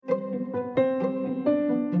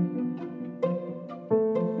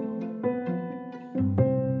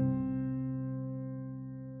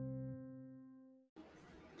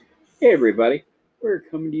Hey everybody, we're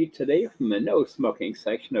coming to you today from the no smoking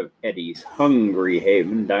section of Eddie's Hungry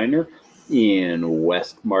Haven Diner in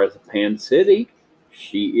West Marzipan City.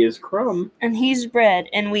 She is Crumb. And he's Bread,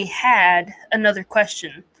 and we had another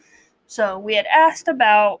question. So we had asked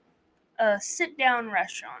about sit-down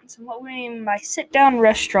restaurants, and what we mean by sit-down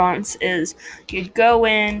restaurants is you'd go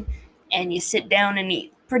in and you sit down and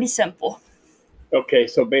eat. Pretty simple. Okay,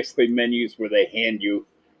 so basically menus where they hand you,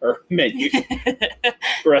 or menus,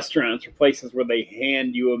 restaurants or places where they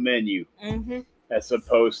hand you a menu Mm-hmm. as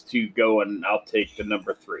opposed to go and I'll take the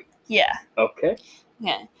number 3. Yeah. Okay.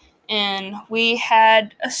 Yeah. And we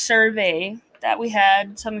had a survey that we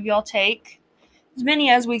had some of y'all take, as many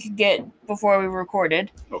as we could get before we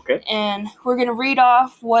recorded. Okay. And we're going to read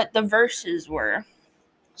off what the verses were.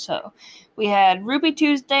 So, we had Ruby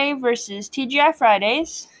Tuesday versus TGI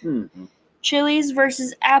Fridays, Mm-hmm. Chili's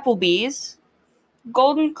versus Applebee's,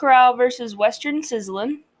 Golden Corral versus Western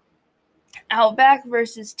Sizzlin', Outback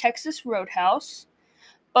versus Texas Roadhouse,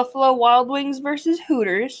 Buffalo Wild Wings versus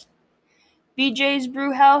Hooters, BJ's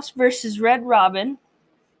Brewhouse versus Red Robin,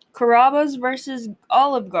 Carrabba's versus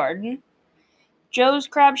Olive Garden, Joe's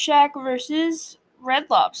Crab Shack versus Red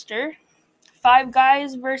Lobster, Five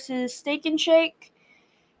Guys versus Steak and Shake,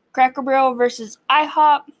 Cracker Barrel versus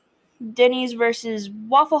IHOP, Denny's versus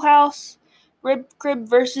Waffle House, Rib Crib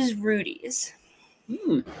versus Rudy's.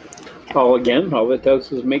 All it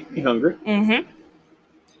does is make me hungry. Mm-hmm.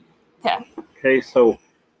 Yeah. Okay, so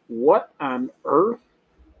what on earth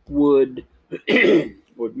would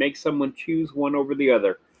would make someone choose one over the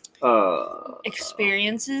other?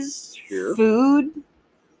 Experiences, Sure. food.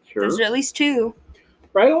 Sure. There's at least two.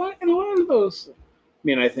 Right, and a lot of those. I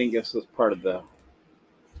mean, I think this is part of the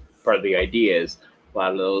idea is a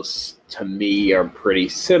lot of those to me are pretty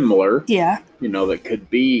similar. Yeah. That could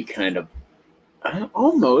be kind of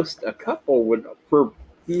almost a couple would, for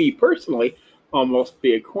me personally, almost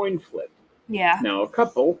be a coin flip. Yeah. Now, a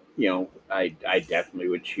couple, I definitely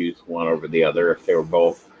would choose one over the other if they were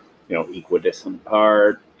both, equidistant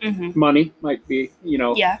apart. Mm-hmm. Money might be,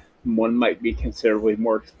 Yeah. one might be considerably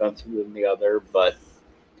more expensive than the other, but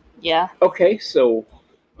Yeah. okay, so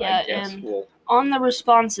Yeah, I guess and we'll. On the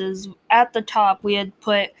responses at the top, we had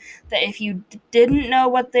put that if you didn't know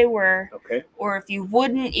what they were, Okay. or if you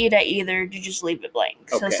wouldn't eat at either, to just leave it blank.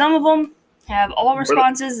 Okay. So some of them have all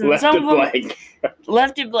responses, and Left some it of them blank.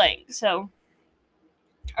 left it blank. So,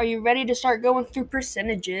 are you ready to start going through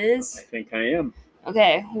percentages? I think I am.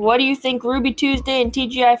 Okay, what do you think Ruby Tuesday and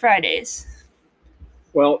TGI Fridays?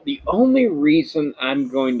 Well, the only reason I'm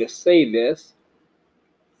going to say this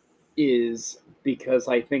is because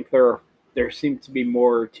I think there seems to be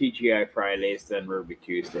more TGI Fridays than Ruby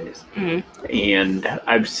Tuesdays. Mm-hmm. And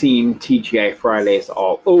I've seen TGI Fridays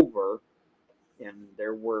all over. And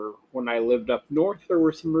there were, when I lived up north, there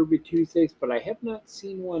were some Ruby Tuesdays, but I have not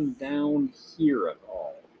seen one down here at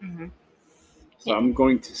all. Mm-hmm. So I'm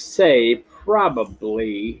going to say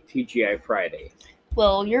probably TGI Friday.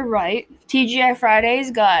 Well, you're right. TGI Fridays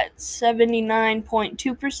got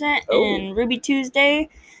 79.2%, and Ruby Tuesday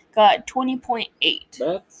got 20.8%.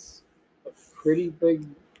 That's a pretty big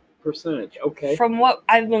percentage. Okay. From what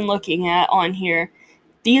I've been looking at on here,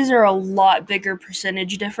 these are a lot bigger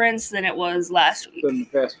percentage difference than it was last week. Than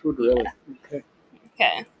fast food, really? Yeah.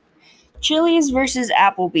 Okay. Chili's versus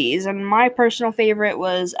Applebee's, and my personal favorite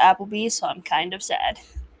was Applebee's, so I'm kind of sad.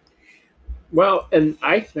 Well, and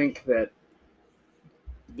I think that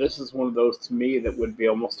this is one of those to me that would be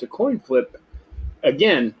almost a coin flip.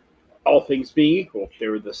 Again, all things being equal, if they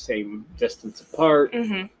were the same distance apart,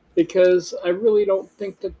 Mm-hmm. because I really don't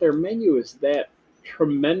think that their menu is that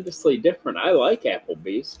tremendously different. I like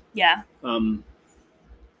Applebee's. Yeah.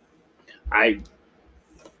 I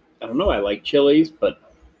don't know. I like Chili's, but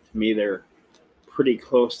to me they're pretty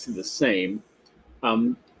close to the same.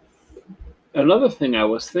 Another thing I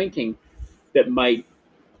was thinking that might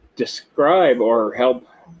describe or help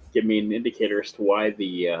give me an indicator as to why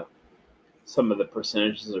the some of the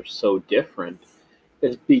percentages are so different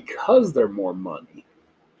is because they're more money.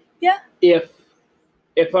 Yeah.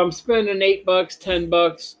 If I'm spending $8,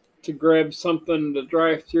 $10 to grab something to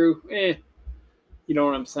drive through, you know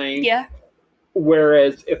what I'm saying? Yeah.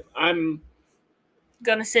 Whereas if I'm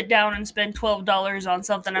gonna sit down and spend $12 on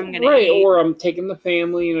something I'm gonna right, eat, or I'm taking the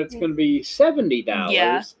family and it's gonna be $70,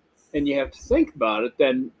 yeah, and you have to think about it,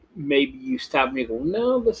 then maybe you stop and you go,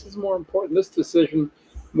 no, this is more important. This decision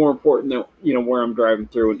more important than where I'm driving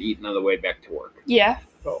through and eating on the way back to work. Yeah.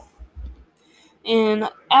 So. And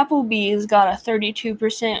Applebee's got a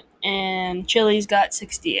 32%, and Chili's got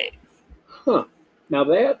 68%. Huh. Now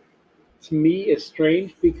that, to me, is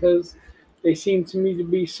strange because they seem to me to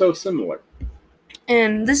be so similar.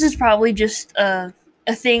 And this is probably just a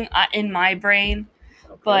thing in my brain,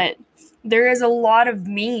 Okay. but there is a lot of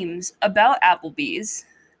memes about Applebee's.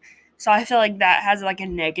 So I feel like that has like a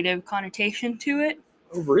negative connotation to it.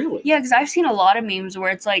 Oh, really? Yeah, because I've seen a lot of memes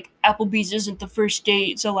where it's like Applebee's isn't the first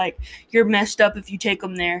date, so like you're messed up if you take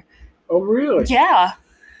them there. Oh, really? Yeah.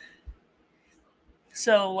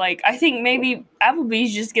 So like I think maybe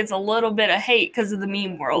Applebee's just gets a little bit of hate because of the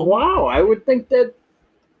meme world. Wow, I would think that.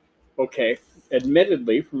 Okay,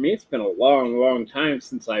 admittedly, for me, it's been a long, long time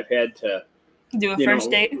since I've had to Do a first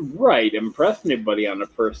date. Right, impress anybody on a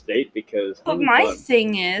first date because. But my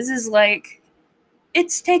thing is like,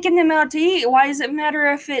 it's taking them out to eat. Why does it matter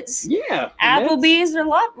if it's Applebee's or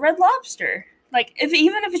Red Lobster? Like,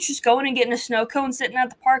 even if it's just going and getting a snow cone sitting at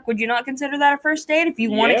the park, would you not consider that a first date if you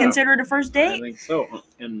want to consider it a first date? I think so.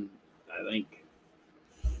 And I think,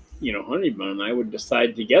 Honeybun and I would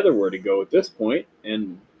decide together where to go at this point.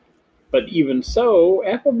 But even so,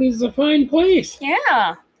 Applebee's is a fine place.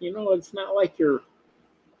 Yeah. It's not like you're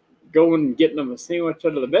going and getting them a sandwich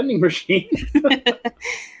out of the vending machine.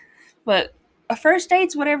 But a first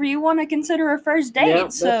date's whatever you want to consider a first date. Yeah,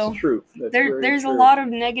 so that's true. There's a lot of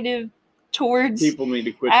negative towards people need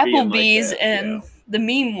to quit Applebee's like and the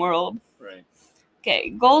meme world. Right.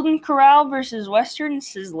 Okay, Golden Corral versus Western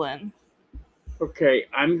Sizzlin. Okay,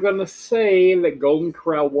 I'm gonna say that Golden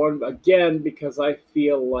Corral won again because I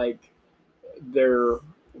feel like they're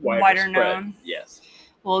wider spread. Known. Yes.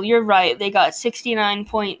 Well, you're right. They got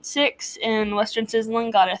 69.6, and Western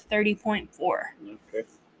Sizzlin got a 30.4. Okay.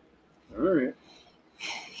 All right.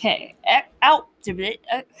 Okay, out a bit.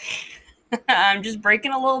 I'm just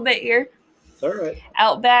breaking a little bit here. It's all right.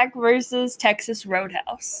 Outback versus Texas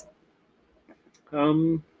Roadhouse.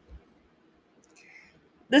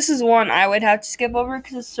 This is one I would have to skip over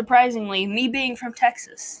because, surprisingly, me being from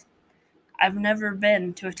Texas, I've never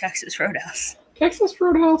been to a Texas Roadhouse. Texas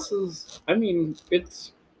Roadhouse is,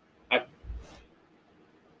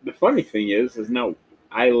 the funny thing is now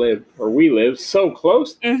we live so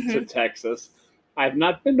close to Texas. I've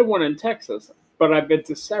not been to one in Texas, but I've been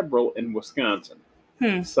to several in Wisconsin.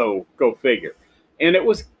 So go figure. And it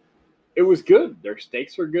was good. Their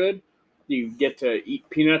steaks are good. You get to eat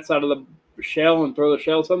peanuts out of the shell and throw the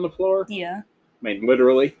shells on the floor. Yeah. I mean,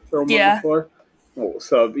 literally throw them on the floor. Oh,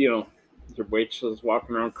 so, your waitress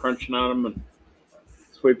walking around crunching on them and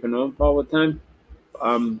sweeping them up all the time.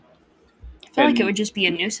 I feel like it would just be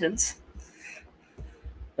a nuisance.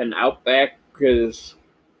 And Outback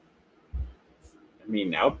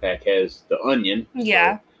Outback has the onion.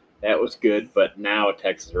 Yeah. So that was good, but now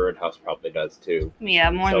Texas Roadhouse probably does too. Yeah,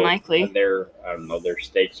 more than likely. And their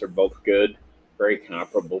steaks are both good, very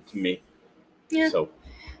comparable to me. Yeah. So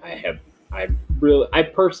I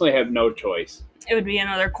personally have no choice. It would be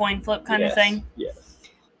another coin flip kind of thing. Yes.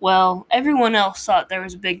 Well, everyone else thought there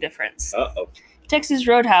was a big difference. Uh-oh. Texas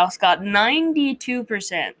Roadhouse got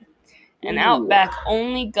 92%, and Outback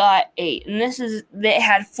only got 8%. And they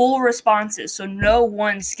had full responses, so no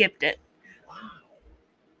one skipped it. Wow.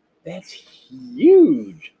 That's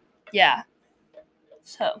huge. Yeah.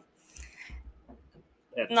 So,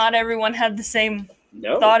 not everyone had the same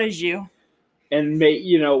thought as you. And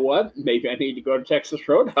you know what? Maybe I need to go to Texas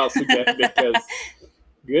Roadhouse again because,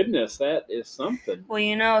 goodness, that is something.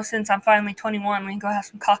 Well, since I'm finally 21, we can go have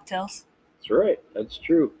some cocktails. That's right. That's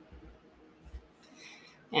true.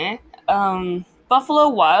 Okay. Buffalo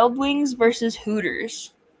Wild Wings versus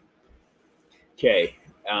Hooters. Okay.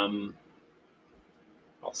 I'll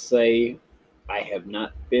say I have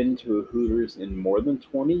not been to a Hooters in more than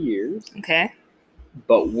 20 years. Okay.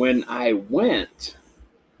 But when I went,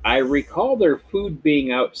 I recall their food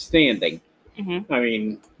being outstanding. Mm-hmm. I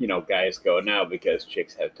mean, guys go now because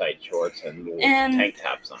chicks have tight shorts and little tank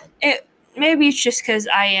tops on. Maybe it's just because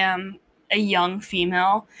I am a young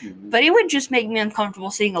female, but it would just make me uncomfortable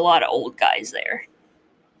seeing a lot of old guys there.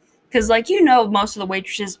 Because, most of the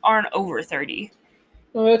waitresses aren't over 30.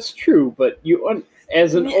 Well, that's true, but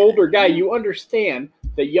as an older guy, you understand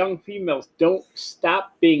that young females don't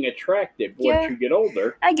stop being attractive once you get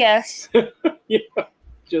older. I guess.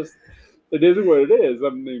 Just, it is what it is. I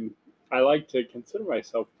mean, I like to consider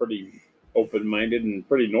myself pretty open-minded and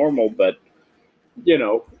pretty normal, but,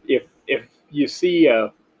 if you see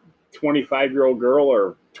a 25-year-old girl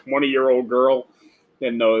or 20-year-old girl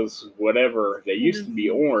in those whatever, they used to be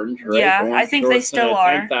orange, right? Yeah, orange I think they still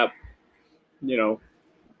are. Tank top,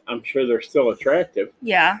 I'm sure they're still attractive.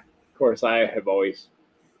 Yeah. Of course, I have always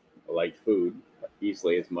liked food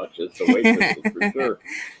easily as much as the waitresses for sure.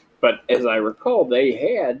 But as I recall, they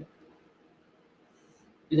had.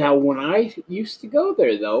 Now, when I used to go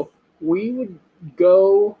there, though, we would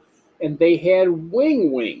go and they had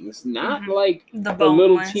wings, not like The the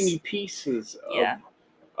little boneless. teeny pieces Yeah.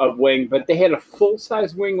 of wing, but they had a full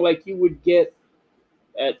size wing like you would get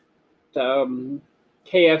at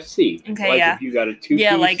KFC. Okay, like yeah. if you got a 2-piece.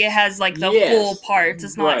 Yeah, like it has like the Yes, full parts.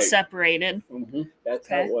 It's not right. separated. That's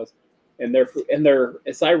how Okay. it was. And their,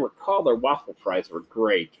 as I recall, their waffle fries were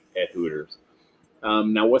great at Hooters.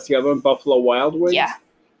 Now, what's the other one? Buffalo Wild Wings? Yeah.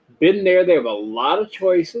 Been there. They have a lot of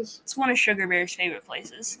choices. It's one of Sugar Bear's favorite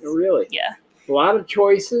places. Really? Yeah. A lot of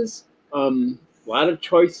choices. A lot of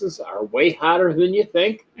choices are way hotter than you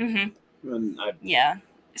think. Mm-hmm. And Yeah.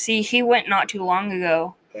 See, he went not too long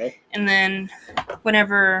ago. Okay. And then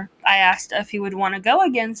whenever I asked if he would want to go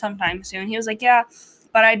again sometime soon, he was like, yeah,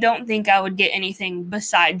 but I don't think I would get anything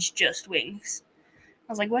besides just wings.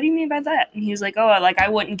 I was like, what do you mean by that? And he was like, oh, like I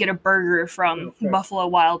wouldn't get a burger from Okay. Buffalo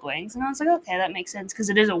Wild Wings. And I was like, okay, that makes sense because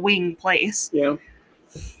it is a wing place. Yeah.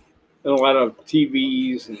 And a lot of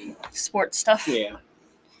TVs and Sports stuff. yeah,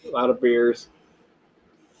 a lot of beers.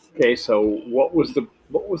 Okay, so what was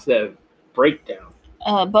the breakdown?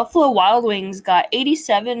 Buffalo Wild Wings got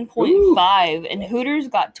 87.5 and Hooters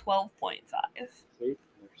got 12.5. See, there's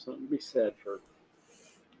something to be said for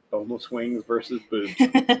boneless wings versus boobs.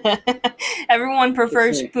 Everyone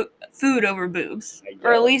prefers food over boobs, I guess.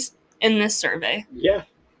 or at least in this survey. Yeah,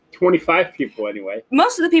 25 people anyway.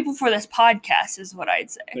 Most of the people for this podcast is what I'd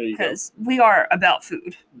say, There you go. because we are about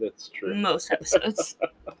food That's true. most episodes.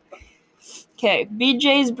 Okay,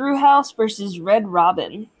 BJ's Brewhouse versus Red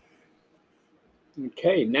Robin.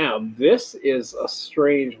 Okay, now this is a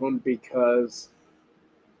strange one because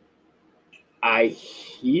I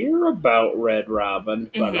hear about Red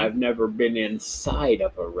Robin, but Mhm. I've never been inside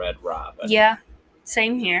of a Red Robin. Yeah,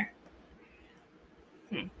 same here.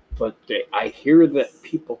 But I hear that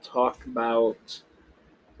people talk about,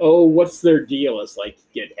 oh, what's their deal? It's like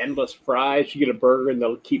you get endless fries, you get a burger, and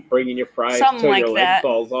they'll keep bringing you fries Something until like your leg that.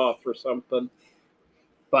 falls off or something.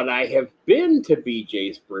 But I have been to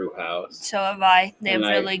BJ's Brewhouse. So have I. They have And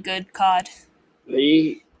really good cod.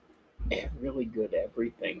 They have really good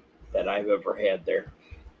everything that I've ever had there.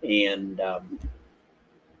 And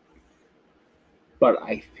but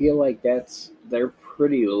I feel like they're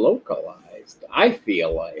pretty localized. I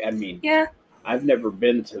feel like, I mean, Yeah, I've never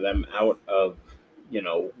been to them out of,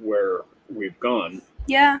 where we've gone.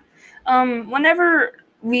 yeah. Whenever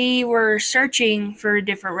we were searching for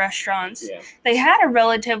different restaurants, Yeah. they had a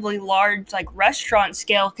relatively large like restaurant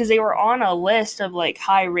scale because they were on a list of like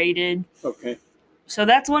high rated. Okay. So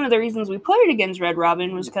that's one of the reasons we put it against Red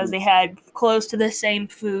Robin was because they had close to the same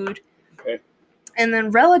food. Okay. And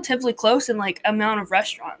then relatively close in like amount of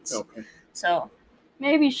restaurants. Okay. So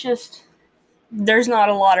maybe it's just there's not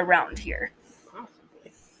a lot around here.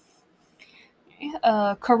 Possibly.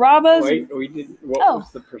 Carrabba's Wait, we did. What Oh.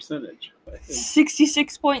 was the percentage? I think.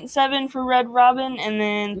 66.7 for Red Robin and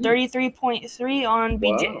then 33.3 on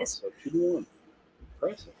Wow. BJ's. So 2-1.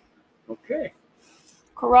 Impressive. Okay.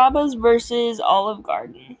 Carrabba's versus Olive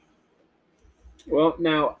Garden. Well,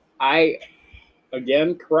 now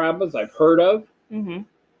Carrabba's I've heard of, Mm-hmm.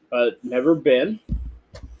 but never been.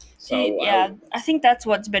 So Yeah, I think that's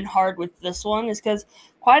what's been hard with this one is because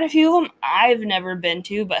quite a few of them I've never been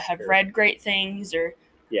to but have Sure. read great things or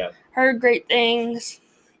Yeah. heard great things.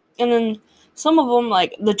 And then some of them,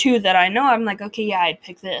 like the two that I know, I'm like, okay, yeah, I'd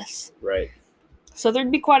pick this. Right. So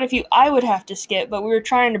there'd be quite a few I would have to skip, but we were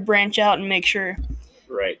trying to branch out and make sure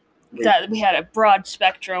Right. that we had a broad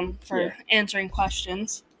spectrum for Yeah. answering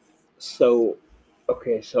questions. So,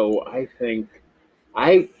 okay, so I think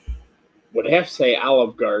I would have to say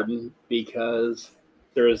Olive Garden because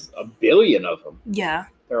there's a billion of them. Yeah.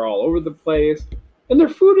 They're all over the place, and their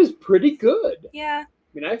food is pretty good. Yeah. I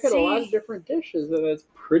mean, I've had a lot of See- different dishes, and it's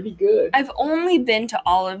pretty good. I've only been to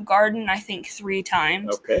Olive Garden, I think, 3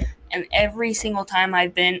 times. Okay. And every single time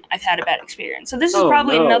I've been, I've had a bad experience. So this is Oh,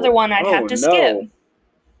 probably no. another one I'd Oh, have to no. skip.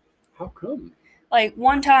 How come? Like,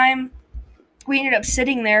 one time, we ended up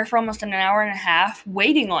sitting there for almost an hour and a half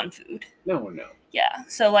waiting on food. No. Yeah,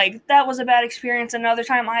 so, like, that was a bad experience. Another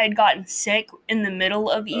time, I had gotten sick in the middle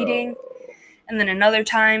of eating. Oh, And then another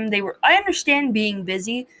time, I understand being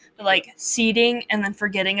busy, but, like, seating and then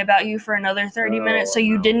forgetting about you for another 30 minutes, so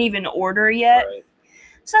you no. didn't even order yet. right.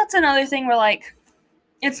 So that's another thing where, like,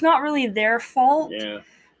 it's not really their fault, Yeah.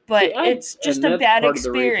 but See, it's just and a that's bad part of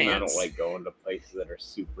the reason experience. I don't like going to places that are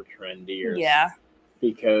super trendy or Yeah.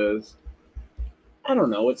 because I don't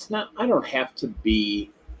know. I don't have to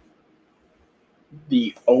be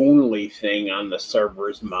the only thing on the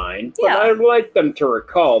server's mind, but Yeah. I'd like them to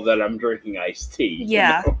recall that I'm drinking iced tea.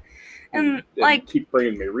 Yeah. And, like, keep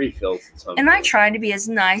bringing me refills. At some and I point. try to be as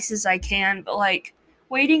nice as I can, but, like,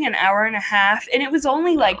 waiting an hour and a half, and it was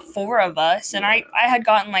only like 4 of us, and I had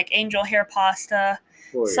gotten like angel hair pasta.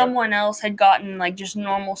 Oh, yeah. Someone else had gotten like just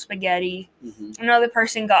normal spaghetti. Mhm. Another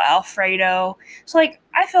person got Alfredo. So like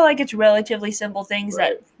I feel like it's relatively simple things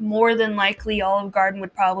Right. that more than likely Olive Garden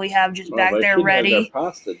would probably have just Well, back they there should have ready their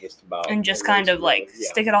pasta just about and just at kind least of like ready. Yeah.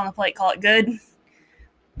 stick it on the plate, call it good.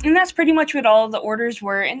 And that's pretty much what all of the orders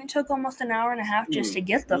were, and it took almost an hour and a half just to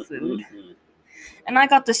get the food. Mhm. And I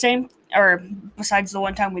got the same, or besides the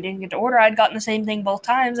one time we didn't get to order, I'd gotten the same thing both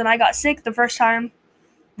times, and I got sick the first time.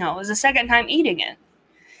 No, it was the second time eating it.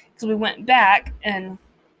 Because we went back, and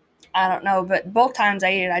I don't know, but both times I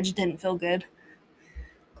ate it, I just didn't feel good.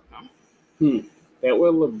 That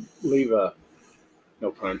will leave a,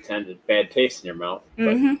 no pun intended, bad taste in your mouth.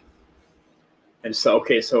 But, Mm-hmm. and so,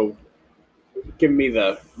 okay, so give me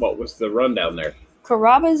what was the rundown there?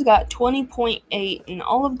 Carrabba's got 20.8, and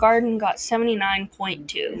Olive Garden got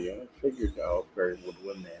 79.2. Yeah, I figured Olive Garden would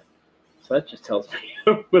win that. So that just tells me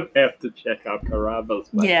I would have to check out Carrabba's.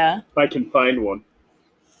 Yeah. If I can find one.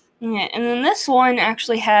 Yeah, and then this one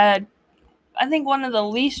actually had, I think, one of the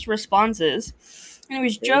least responses. And it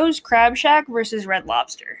was Okay. Joe's Crab Shack versus Red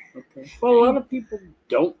Lobster. Okay. Well, a lot of people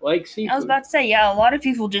don't like seafood. I was about to say, yeah, a lot of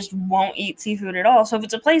people just won't eat seafood at all. So if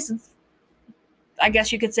it's a place that's, I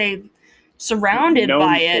guess you could say, surrounded Known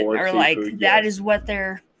by it, for or like seafood, that yes. is what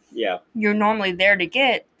Yeah. you're normally there to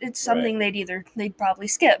get, it's something they'd probably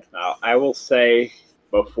skip. Now, I will say,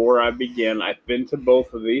 before I begin, I've been to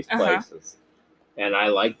both of these Uh-huh. places, and I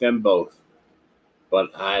like them both.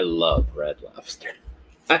 But I love Red Lobster.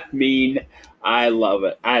 I mean, I love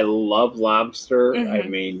it. I love lobster. I Mhm.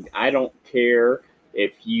 mean, I don't care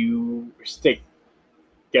if you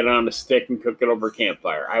get on a stick and cook it over a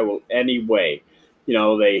campfire. I will anyway. You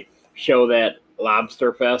know, they show that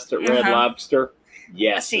Lobster Fest at Red Uh-huh. Lobster.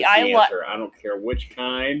 Yes, See, is the I answer. I don't care which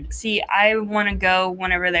kind. See, I want to go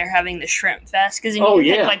whenever they're having the shrimp fest, because then Oh,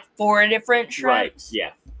 you can yeah. pick like 4 different Right, shrimps.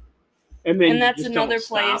 yeah. And then And that's you just another don't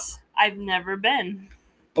stop. place I've never been.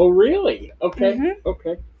 Oh, really? Okay. Mhm.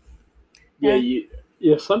 Okay.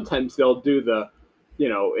 Yeah, sometimes they'll do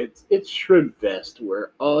it's Shrimp Fest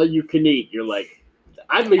where all you can eat. You're like,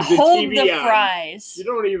 I'd leave the Hold TV the on. fries. You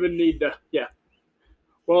don't even need to, yeah.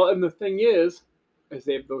 Well, and the thing is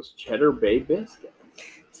they have those Cheddar Bay biscuits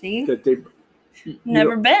See? that they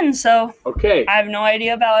Never been, so Okay. I have no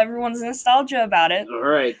idea about everyone's nostalgia about it. All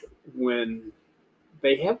right. When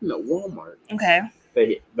they have them at Walmart, Okay.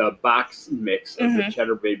 the box mix of the Mhm.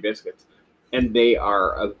 Cheddar Bay biscuits, and they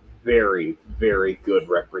are a very, very good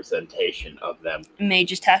representation of them. May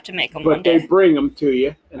just have to make them one But they day. bring them to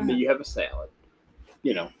you, and Uh-huh. then you have a salad,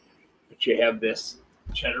 But you have this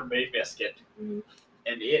Cheddar Bay biscuit, Mhm.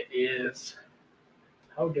 and it is,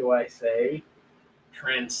 how do I say,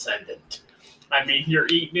 transcendent. I mean, you're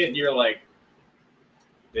eating it, and you're like,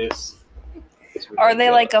 this is ridiculous. Are they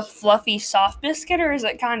like a fluffy soft biscuit, or is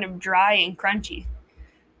it kind of dry and crunchy?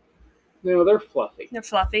 No, they're fluffy. They're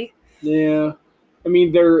fluffy. Yeah. I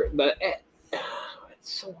mean, it's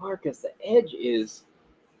so hard because the edge is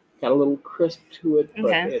got a little crisp to it, but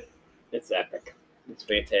Okay. it's epic. It's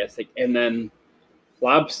fantastic. And then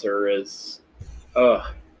lobster is,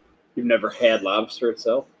 you've never had lobster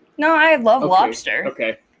itself? No, I love Okay. lobster.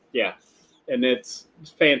 Okay, yeah. And it's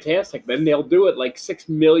fantastic. Then they'll do it like 6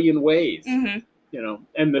 million ways, Mm-hmm.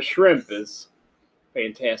 And the shrimp is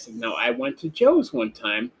fantastic. Now, I went to Joe's one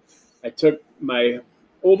time. I took my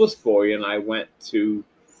oldest boy and I went to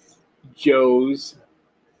Joe's.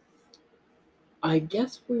 I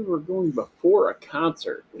guess we were going before a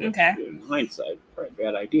concert. Which, Okay. in hindsight, probably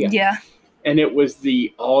a bad idea. Yeah. And it was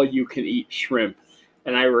the all-you-can-eat shrimp.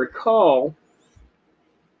 And I recall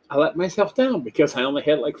I let myself down because I only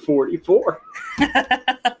had like 44.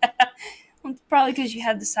 It's probably because you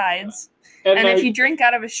had the sides. And if you drink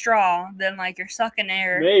out of a straw, then like you're sucking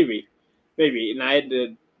air. Maybe. And I had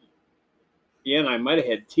to, and I might have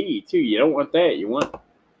had tea too. You don't want that. You want,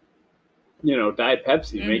 Diet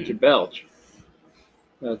Pepsi to make you belch.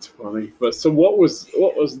 That's funny. But so what was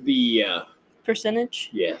the percentage?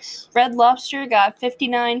 Yes. Red Lobster got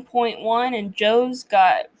 59.1 and Joe's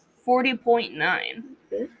got 40.9.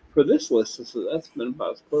 Okay. For this list, that's been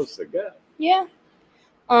about as close as I got. Yeah.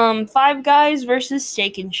 Five Guys versus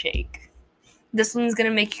Steak and Shake. This one's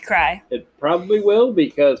gonna make you cry. It probably will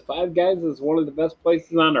because Five Guys is one of the best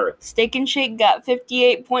places on earth. Steak and Shake got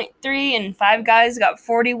 58.3 and Five Guys got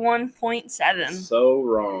 41.7. So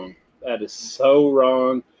wrong. That is so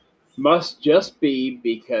wrong. Must just be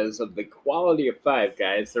because of the quality of Five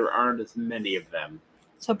Guys. There aren't as many of them.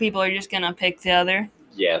 So people are just gonna pick the other.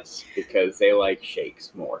 Yes, because they like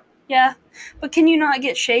shakes more. Yeah, but can you not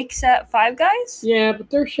get shakes at Five Guys? Yeah, but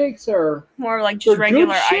their shakes are More like they're just regular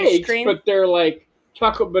good ice shakes, cream? but they're like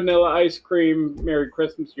chocolate vanilla ice cream. Merry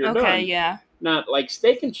Christmas, you're Okay, done. yeah. Not like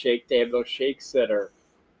Steak and Shake. They have those shakes that are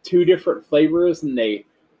two different flavors, and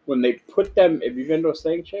when they put them. Have you been to a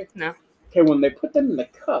Steak and Shake? No. Okay, when they put them in the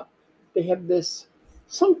cup, they have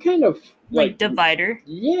some kind of Like divider.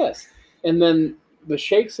 yes, and then the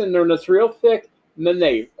shakes in there, and it's real thick, and then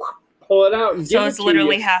they pull it out and So give it's it to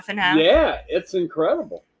literally you. half and half. Yeah, it's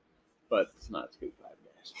incredible, but it's not as good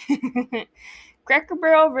Five Guys. Cracker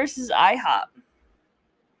Barrel versus IHOP.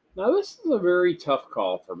 Now, this is a very tough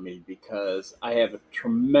call for me because I have a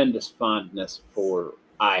tremendous fondness for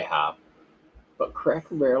IHOP, but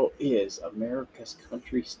Cracker Barrel is America's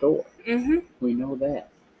country store. Mm-hmm. We know that.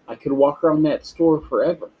 I could walk around that store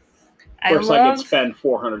forever. Of course, I could spend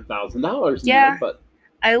 $400,000 in there, but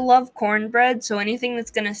I love cornbread, so anything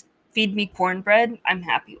that's going to feed me cornbread, I'm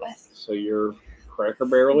happy with. So you're Cracker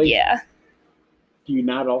Barrel? Yeah. Do you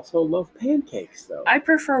not also love pancakes, though? I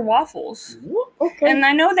prefer waffles. Okay. And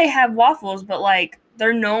I know they have waffles, but like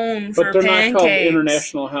they're known for pancakes. But they're not called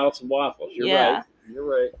International House of Waffles. You're right. You're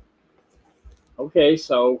right. Okay,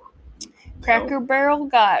 so Cracker Barrel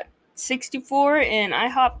got 64 and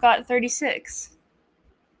IHOP got 36.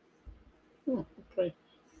 Oh, okay.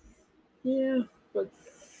 Yeah, but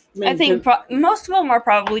I think most of them are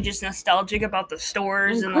probably just nostalgic about the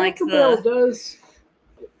stores and like Cracker Barrel does,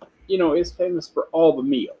 is famous for all the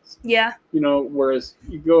meals. Yeah. Whereas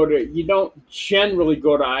you don't generally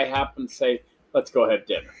go to IHOP and say, let's go have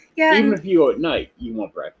dinner. Yeah. Even if you go at night, you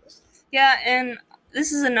want breakfast. Yeah, and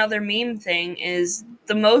this is another meme thing, is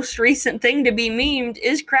the most recent thing to be memed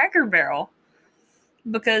is Cracker Barrel.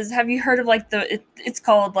 Because have you heard of like it's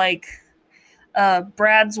called like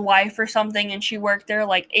Brad's wife or something, and she worked there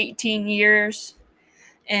like 18 years.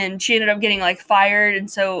 And she ended up getting like fired, and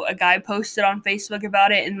so a guy posted on Facebook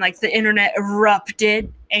about it, and like the internet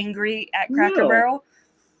erupted angry at Cracker Barrel.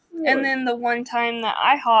 Really? And then the one time that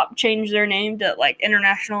IHOP changed their name to like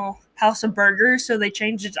International House of Burgers, so they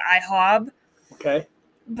changed it to IHOB. Okay.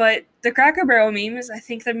 But the Cracker Barrel meme is, I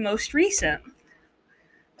think, the most recent.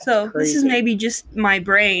 So this is maybe just my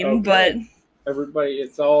brain, but everybody,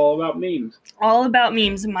 it's all about memes. All about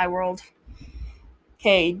memes in my world.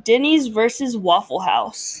 Okay, Denny's versus Waffle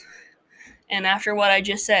House. And after what I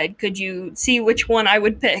just said, could you see which one I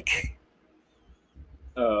would pick?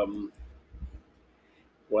 Well,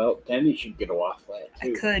 Denny's should get a Waffle House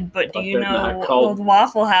too. I could, but do you know Old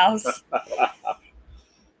Waffle House?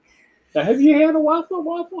 Now, have you had a Waffle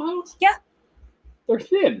House? Yeah. They're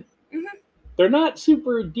thin. Mm-hmm. They're not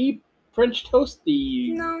super deep French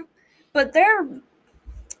toasty. No, but they're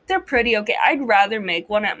pretty okay. I'd rather make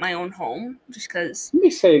one at my own home, just because. Let me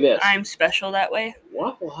say this: I'm special that way.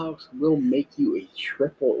 Waffle House will make you a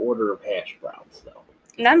triple order of hash browns, though.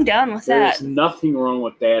 And I'm down with that. There's nothing wrong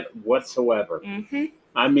with that whatsoever. Mm-hmm.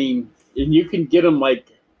 I mean, and you can get them like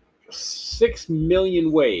 6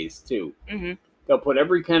 million ways too. Mm-hmm. They'll put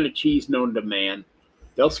every kind of cheese known to man.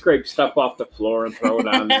 They'll scrape stuff off the floor and throw it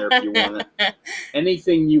on there if you want it.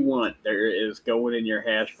 Anything you want, there is going in your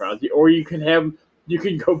hash browns. Or you can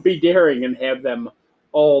go be daring and have them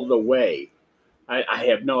all the way. I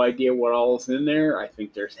have no idea what all is in there. I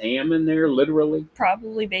think there's ham in there, literally.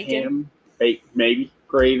 Probably bacon. Ham, bacon, maybe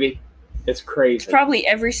gravy. It's crazy. It's probably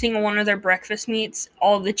every single one of their breakfast meats,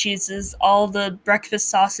 all the cheeses, all the breakfast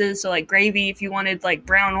sauces. So like gravy, if you wanted like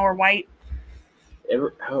brown or white.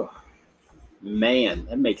 Oh, man,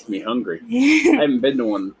 that makes me hungry. I haven't been to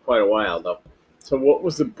one in quite a while, though. So what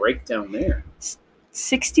was the breakdown there?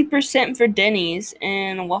 60% for Denny's,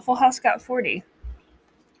 and Waffle House got 40.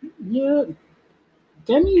 Yeah,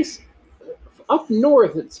 Denny's, up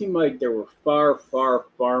north, it seemed like there were far, far,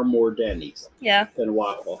 far more Denny's than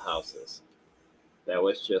Waffle Houses. That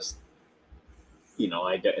was just,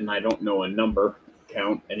 I don't know a number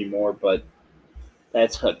count anymore, but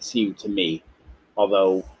that's what it seemed to me.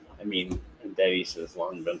 Although, I mean, Denny's has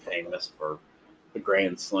long been famous for the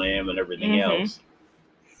Grand Slam and everything else.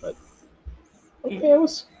 But, okay, it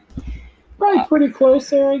was probably pretty close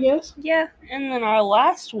there, I guess. Yeah, and then our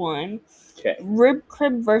last one, Rib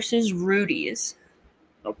Crib versus Rudy's.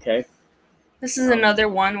 Okay. This is another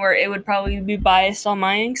one where it would probably be biased on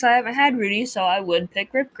my end because I haven't had Rudy's, so I would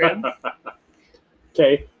pick Rib Crib.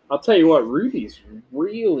 Okay, I'll tell you what, Rudy's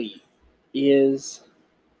really is...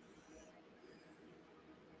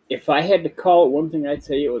 If I had to call it one thing, I'd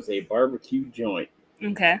say it was a barbecue joint.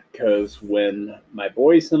 Okay. Because when my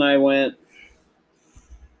boys and I went,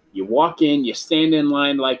 you walk in, you stand in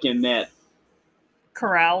line like in that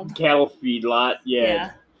cattle feed lot,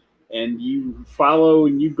 and you follow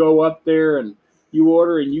and you go up there, and you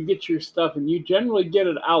order and you get your stuff, and you generally get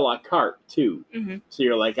it a la carte too. Mm-hmm. So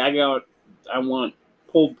you're like, I want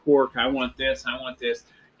pulled pork, I want this, and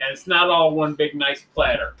it's not all one big nice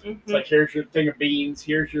platter. Mm-hmm. It's like, here's your thing of beans,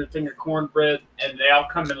 here's your thing of cornbread, and they all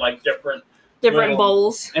come in like different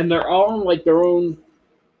bowls, and they're all in like their own,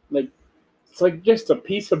 like, it's like just a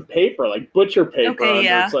piece of paper, like butcher paper. Okay,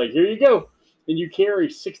 yeah. It's like, here you go, and you carry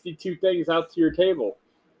 62 things out to your table,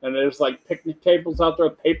 and there's like picnic tables out there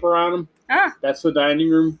with paper on them. Ah, that's the dining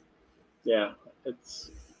room. Yeah,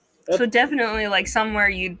 so definitely like somewhere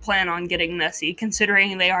you'd plan on getting messy,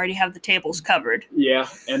 considering they already have the tables covered. Yeah,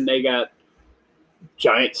 and they got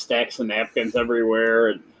giant stacks of napkins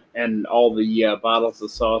everywhere, and all the bottles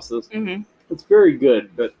of sauces. Mm-hmm. It's very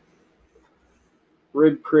good, but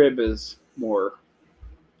Rib Crib is more,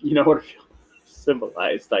 you know what I feel,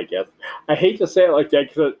 civilized, I guess. I hate to say it like that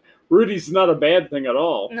because Rudy's not a bad thing at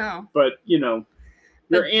all. No. But, you know,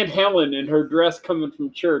 your Aunt Helen in her dress coming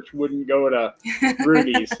from church wouldn't go to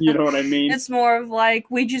Rudy's. You know what I mean? It's more of like,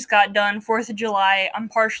 we just got done 4th of July. I'm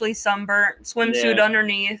partially sunburnt, swimsuit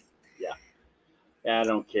underneath. Yeah, I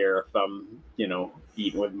don't care if I'm, you know,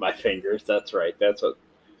 eating with my fingers. That's right. That's what,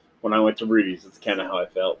 when I went to Rudy's, it's kind of how I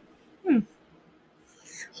felt.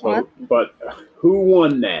 So, what? But who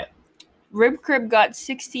won that? Rib Crib got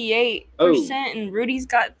 68%, and Rudy's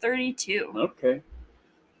got 32%. Okay.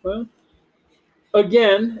 Well,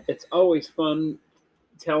 again, it's always fun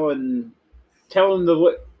telling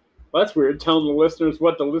that's weird, telling the listeners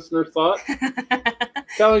what the listener thought.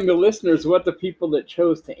 Telling the listeners what the people that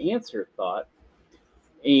chose to answer thought.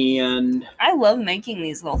 And I love making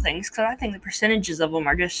these little things because I think the percentages of them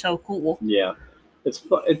are just so cool. Yeah.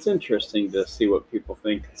 It's interesting to see what people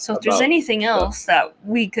think. So if there's anything else that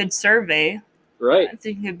we could survey, right, I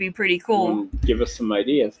think it'd be pretty cool. Give us some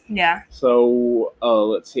ideas. Yeah. So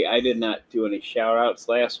let's see. I did not do any shout outs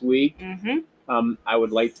last week. Mm-hmm. I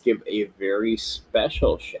would like to give a very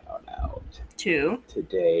special shout out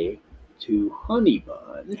today to Honey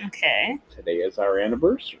Bun. Okay. Today is our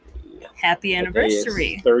anniversary. Happy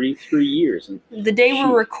anniversary. 33 years. And the day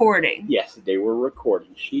we're recording. Yes, the day we're recording.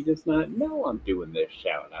 She does not know I'm doing this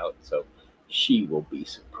shout out, so she will be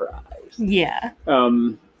surprised. Yeah.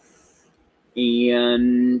 And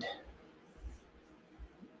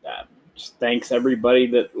just thanks everybody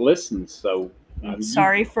that listens. So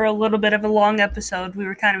sorry for a little bit of a long episode. We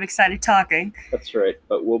were kind of excited talking. That's right.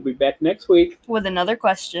 But we'll be back next week with another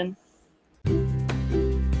question.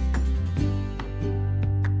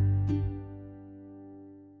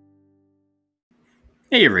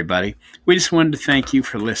 Hey everybody, we just wanted to thank you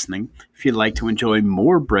for listening. If you'd like to enjoy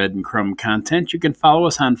more Bread and Crumb content, you can follow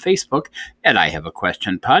us on Facebook at I Have a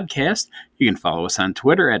Question Podcast. You can follow us on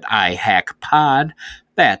Twitter at iHackPod,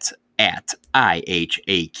 that's at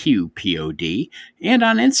IHAQPOD, and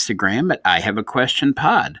on Instagram at I Have a Question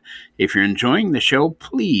Pod. If you're enjoying the show,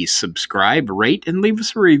 please subscribe, rate, and leave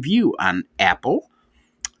us a review on Apple,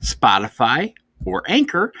 Spotify, or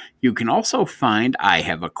Anchor. You can also find I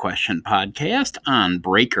Have a Question Podcast on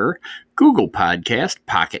Breaker, Google Podcast,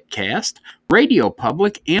 Pocket Cast, Radio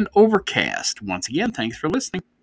Public, and Overcast. Once again, thanks for listening.